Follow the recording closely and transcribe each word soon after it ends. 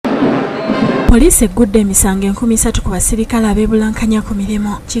Poliisi eggudde emisango 3000 ku basirikale Abeebukankanya ku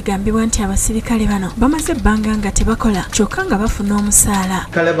mirimu. Kigambibwa nti abasirikale bano bamaze ebbanga nga tebakola kyokka nga bafuna omusaala.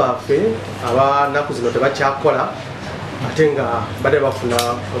 Kale baffe abanaku zino tebakyakola ate nga badde bafuna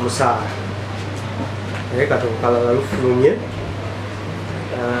omusaala. Naye katono kalala lufulumye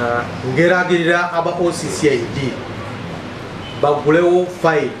ngeragirira aba OCCID bagulewo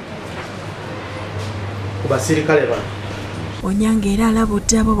fayiro ku basirikale bano. Onyanga era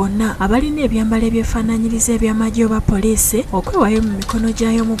alabudde abo bonna abalina ebyambalo ebyeefanaanyiriza eby'amagye oba poliisi okwewaayo mu mikono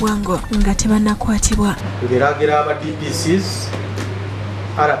gyayo mu bwangu nga tebannakwatibwa. Ngeragira aba DPCs,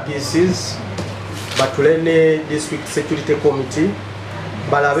 RPCs batule ne District Security Committee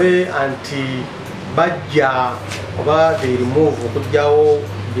balabe anti bajja oba they remove okujjawo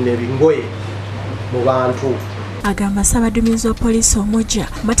bino ebingoye mu bantu. Agamba Ssaabaduumizi wa poliisi omujja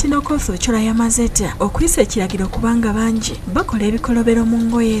Martin Okoth Ochola yamaze dda okuyisa ekiragiro kubanga bangi bakola ebikolobero mu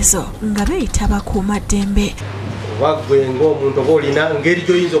ngoye ezo nga beeyita bakuumaddembe. Oba ggwe ng'omuntu oba olina ngeri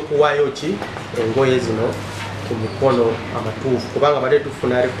gy'oyinza okuwaayo ki engoye zino ku mikono amatuufu kubanga badde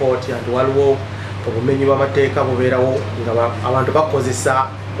tufuna ripooti anti waliwo obumenyi bw'amateeka bubeerawo nga abantu bakozesa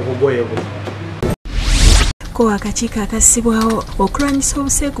obugoye buno. Ko akakiiko akassibwawo okulwanyisa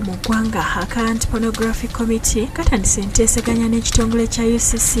obuseegu mu ggwanga Anti-Pornography Committee katandise enteeseganya n'ekitongole kya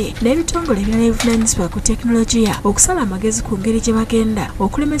UCC n'ebitongole ebirala ebivunaanyizibwa ku tekinologiya okusala amagezi ku ngeri gye bagenda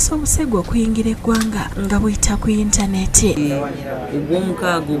okulemesa obuseegu okuyingira eggwanga nga buyita ku yintaneeti.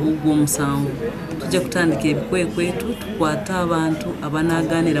 Ogw'omukaaga ogw'omusanvu tujja kutandika ebikwekwetu tukwate abantu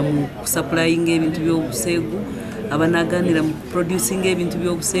abanaaganira mu kusapulayinga ebintu by'obuseegu abanaganira mu producing ebintu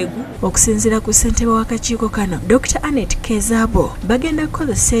by'obuseegu. Okusinziira ku ssentebe w'akakiiko kano Dr. Annette Kezabo bagenda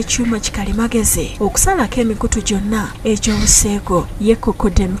kukozesa ekyuma kikalimagezi okusalako emikutu gyonna egy'obuseegu.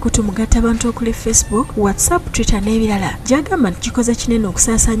 Yekkokkodde emikutu mugattabantu okuli Facebook, WhatsApp, Twitter n'ebirala gy'agamba nti gikoze kinene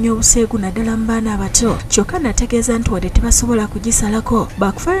okusaasaanya obuseegu naddala mu baana abato kyokka nategeeza nti wadde tebasobola kugisalako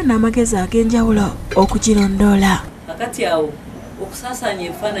bakufaayo n'amagezi ag'enjawulo okugirondoola. Kakati awo okusaasaanya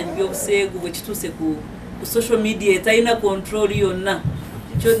ebifaananyi by'obuseegu bwe kituuse ku social media etalina control yonna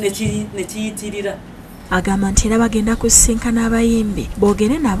kyo nekiyitirira. Agamba nti era bagenda kusisinkana abayimbi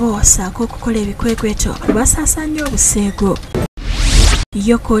boogere nabo wasaako okukola ebikwekweto basaasaanya obuseegu.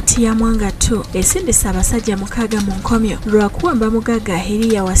 Yo kooti ya Mwangattu esindisa abasajja 6 mu nkomyo lwa kuwamba mugagga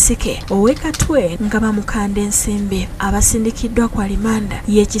Eriya Wasike ow'Ekatwe nga bamukanda ensimbi. Abasindikiddwa kwa limanda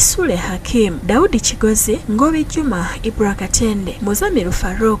ye Kisule Hakim, Daudi Kigozi, Ngobi Juma, Ibukankanya, Muzamiru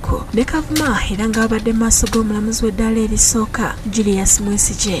Faruku ne Kavuma era nga babadde maaso g'omulamuzi w'eddaala erisooka Julius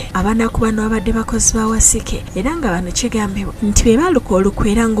Mwisije. Abanaku bano babadde bakozi ba Wasike era nga bano kigambibwa nti be baaluka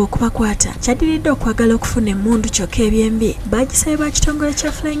olukwe era ng'okubakwata kyaddiridde okwagala okufuna emmundu kyokka ebyembi bagisabye bakitongole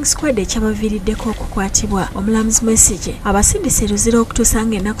kya Flying Squad ekyabaviiriddeko okukwatibwa. Omulamuzi Mwisije abasindise Luzira okutuusa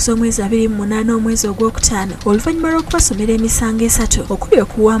ng'ennaku z'omwezi 28 omwezi ogwokutaano oluvannyuma lw'okubasomera emisango 3 okuli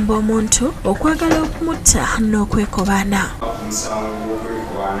okuwamba omuntu, okwagala okumutta n'okwekobaana. Omusango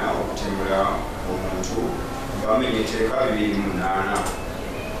gw'okwekobaana okutembera omuntu bamenye etteeka 28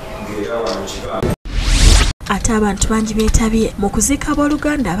 ng'era wano kiba. Ate abantu bangi beetabye mu kuziika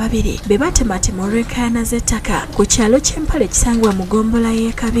abooluganda ababiri be batematema olw'enkaayana z'ettaka ku kyalo ky'Empale ekisangibwa mu ggombolola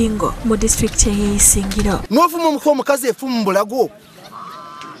y'e Kabingo mu disitulikiti ey'Isingiro. N'ovuma omukazi efumu mu bulago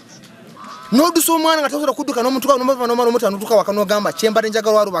n'odusa omwana nga tasobola kudduka n'omuntu n'omutanutuka waka n'ogamba kyembadde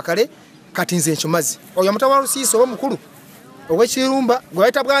njagala wali bakale kati nze nkimazi. Oyo amutawa Lusiisi oba mukulu ow'ekirumba gwe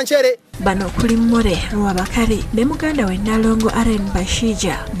bayita Bwancere. Bano okuli Mmore Lwabakari ne muganda we Nalongo Aren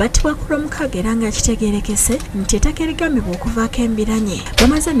Bashija battibwa ku Lwomukaaga era nga kitegeerekese nti ettaka erigambibwa okuvaako embiranye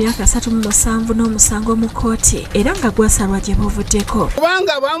bamaze emyaka 37 n'omusango mu kkooti era nga gwasalwa gye buvuddeko.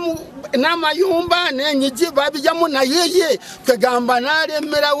 Kubanga bamu n'amayumba n'enyigi babijjamu nayeye kwegamba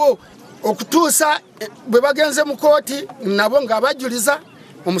n'alemerawo okutuusa bwe bagenze mu kkooti nabo nga bajuliza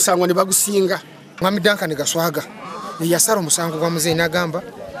omusango ne bagusinga. Mwami Duncan Gaswaga yasala omusango gwa muzeeyi n'agamba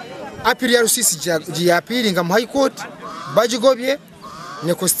apiri ya Lusiisi gye yapiiringa mu High Court bagigobye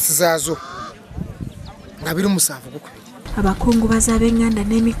ne kosti zaazo nga biri 7 gukubiri. Abakungubazi ab'enganda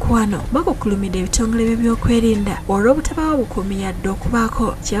n'emikwano bakukulumidde ebitongole by'ebyokwerinda olw'obutabaawo bukuumi yadde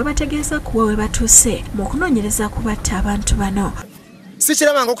okubaako kye babategeeza kuwa we batuuse mu kunoonyereza kubatta abantu bano. Si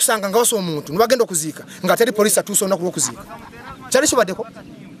kirabanga okusanga nga wasa omuntu nibagenda okuziika nga teri poliisi atuuse olunaku lw'okuziika. Kyali kibaddeko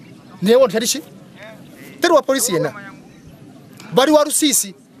naye wo teri ki teri wa poliisi yenna bali wa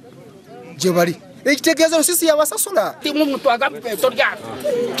Lusiisi gye bali ekitegeeza Lusiisi yabasasula. Omuntu agapeto lyako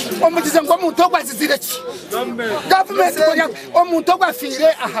omugize ng'omuntu ogwazizire ki gavumenti omuntu ogwafiire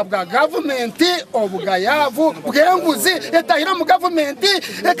ahabwa gavumenti obugayaavu bw'enguzi etahira mu gavumenti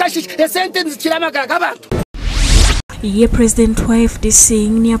esente nzikira amagara g'abantu. ye president wa FDC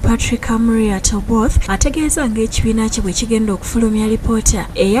Near Patrick Amria Toboth ategeeza ng'ekibiina kye bwe kigenda okufulumya lipoota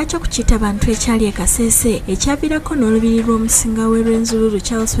eyakyo ku kitabantu ekyali e Kasese ekyaviirako n'olubiri lw'omusinga w'Erwenzululu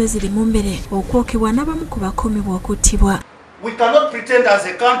Charles Wesley Mumbere okwokebwa n'abamu ku bakuumibwa okuttibwa. We cannot pretend as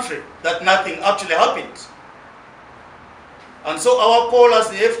a country that nothing actually happened. And so our call as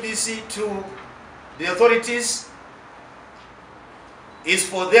the FDC to the authorities is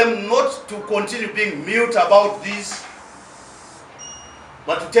for them not to continue being mute about this,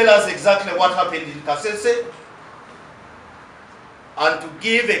 but to tell us exactly what happened in Kasese and to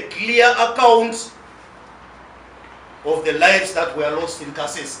give a clear account of the lives that were lost in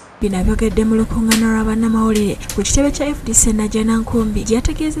Kasese. Bino byogedde mu lukuŋŋaana lwa bannamawulire ku kitebe kya FDC Najja Nkumbi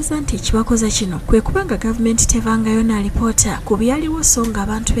gyategeezezza nti ekibakoza kino kwe kubanga gavumenti tevangayo na lipoota ku byaliwo so nga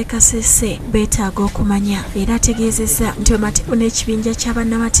abantu b'e Kasese beetaaga okumanya. Era ategeezezza nti omateko n'ekibinja kya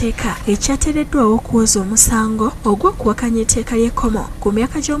bannamateeka ekyateereddwawo okuwoza omusango ogw'okuwakanya etteeka ly'ekkomo ku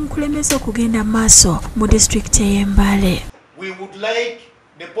myaka gy'omukulembeze okugenda mu maaso mu disitulikiti ey'e Mbale. We would like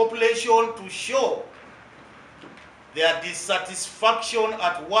the population to show their dissatisfaction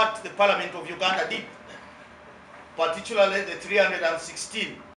at what the Parliament of Uganda did, particularly the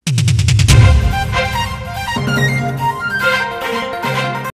 316